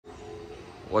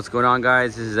What's going on,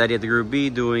 guys? This is Eddie at the Group B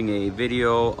doing a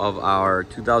video of our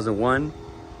 2001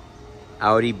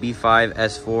 Audi B5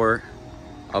 S4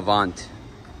 Avant.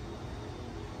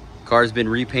 Car's been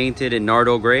repainted in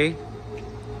Nardo gray.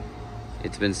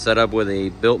 It's been set up with a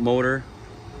built motor,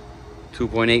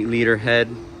 2.8 liter head.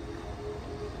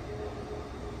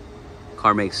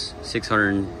 Car makes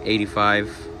 685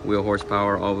 wheel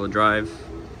horsepower, all-wheel drive.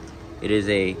 It is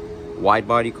a wide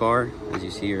body car, as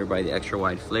you see here by the extra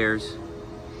wide flares.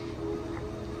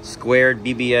 Squared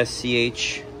BBS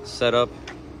CH setup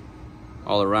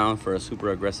all around for a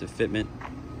super aggressive fitment.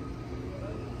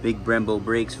 Big Brembo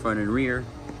brakes front and rear.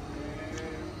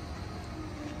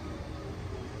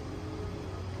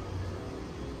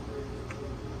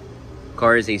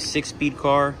 Car is a 6-speed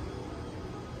car.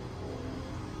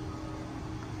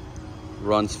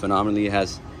 Runs phenomenally. It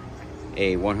has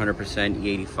a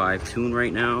 100% E85 tune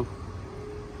right now.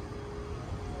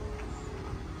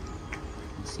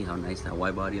 See how nice that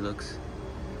wide body looks.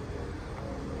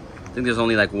 I think there's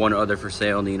only like one other for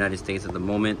sale in the United States at the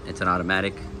moment. It's an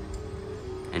automatic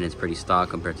and it's pretty stock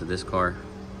compared to this car.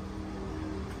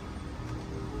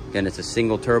 Again, it's a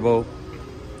single turbo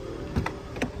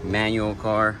manual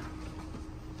car.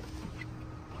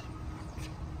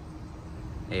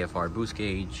 AFR boost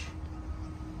gauge,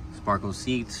 Sparco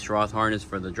seats, Schroth harness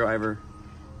for the driver.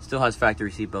 Still has factory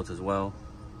seat belts as well.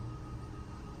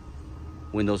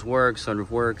 Windows work, sunroof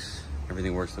works,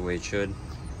 everything works the way it should.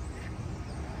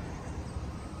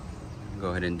 Go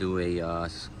ahead and do a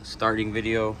starting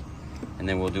video, and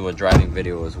then we'll do a driving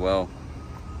video as well.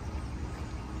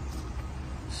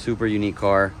 Super unique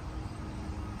car.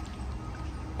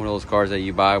 One of those cars that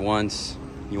you buy once,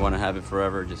 you want to have it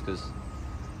forever, just because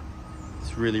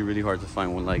it's really, really hard to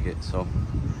find one like it. So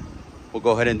we'll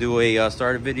go ahead and do a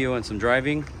starter video and some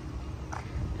driving,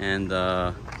 and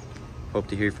hope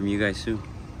to hear from you guys soon.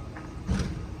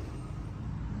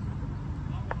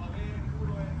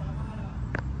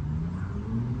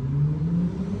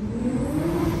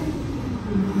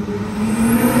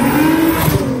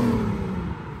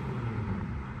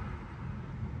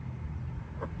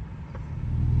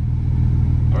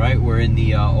 All right, we're in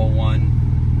the 01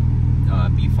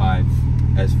 B5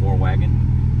 S4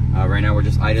 wagon. Right now we're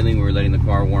just idling. We're letting the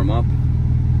car warm up.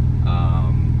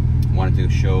 Wanted to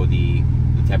show the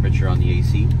temperature on the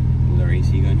AC with our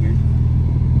AC gun here.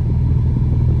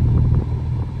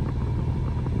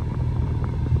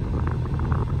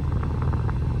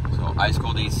 So ice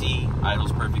cold AC,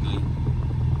 idles perfectly.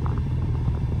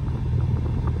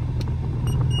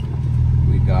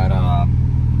 We got a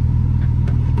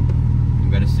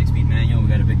 6-speed manual. We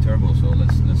got a big turbo. So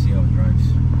let's see how it drives.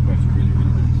 It drives really, really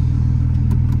nice.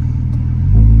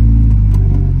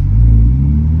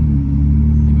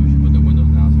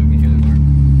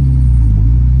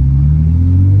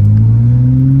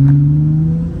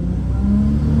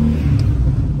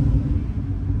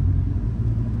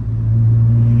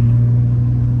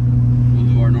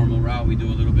 We do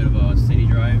a little bit of a city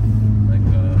drive, like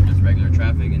just regular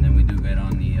traffic, and then we do get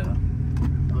on the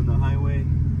highway,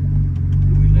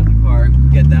 and we let the car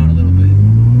get down a little bit.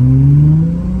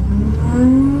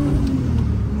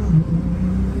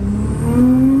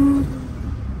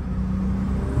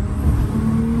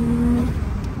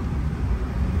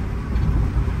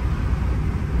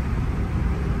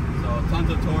 So tons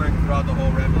of torque throughout the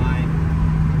whole rev line.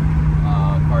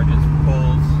 Car just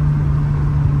pulls.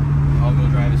 All-wheel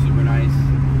drive is super nice.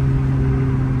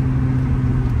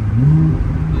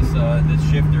 This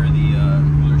shifter, the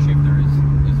cooler shifter,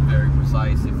 is very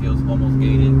precise. It feels almost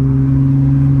gated,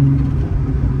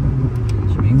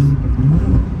 which makes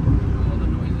all the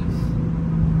noises.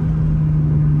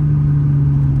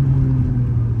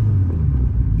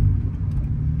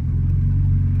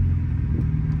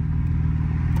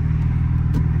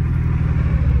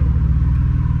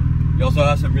 You also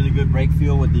have some really good brake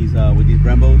feel with these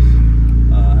Brembos.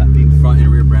 Being front and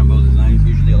rear Brembos is nice.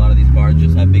 Usually a lot of these cars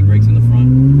just have big brakes in the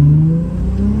front.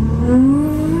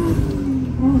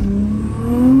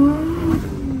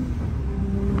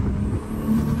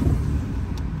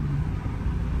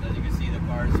 As you can see, the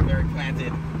car is very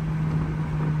planted.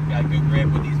 Got good grip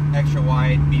with these extra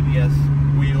wide BBS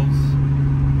wheels.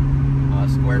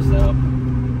 Square setup. I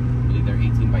believe they're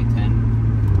 18 by 10.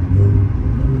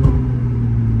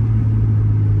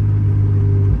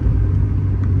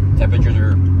 Temperatures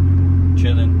are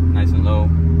chilling, nice and low.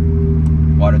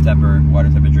 Water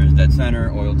temperature is dead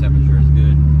center. Oil temperature is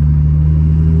good.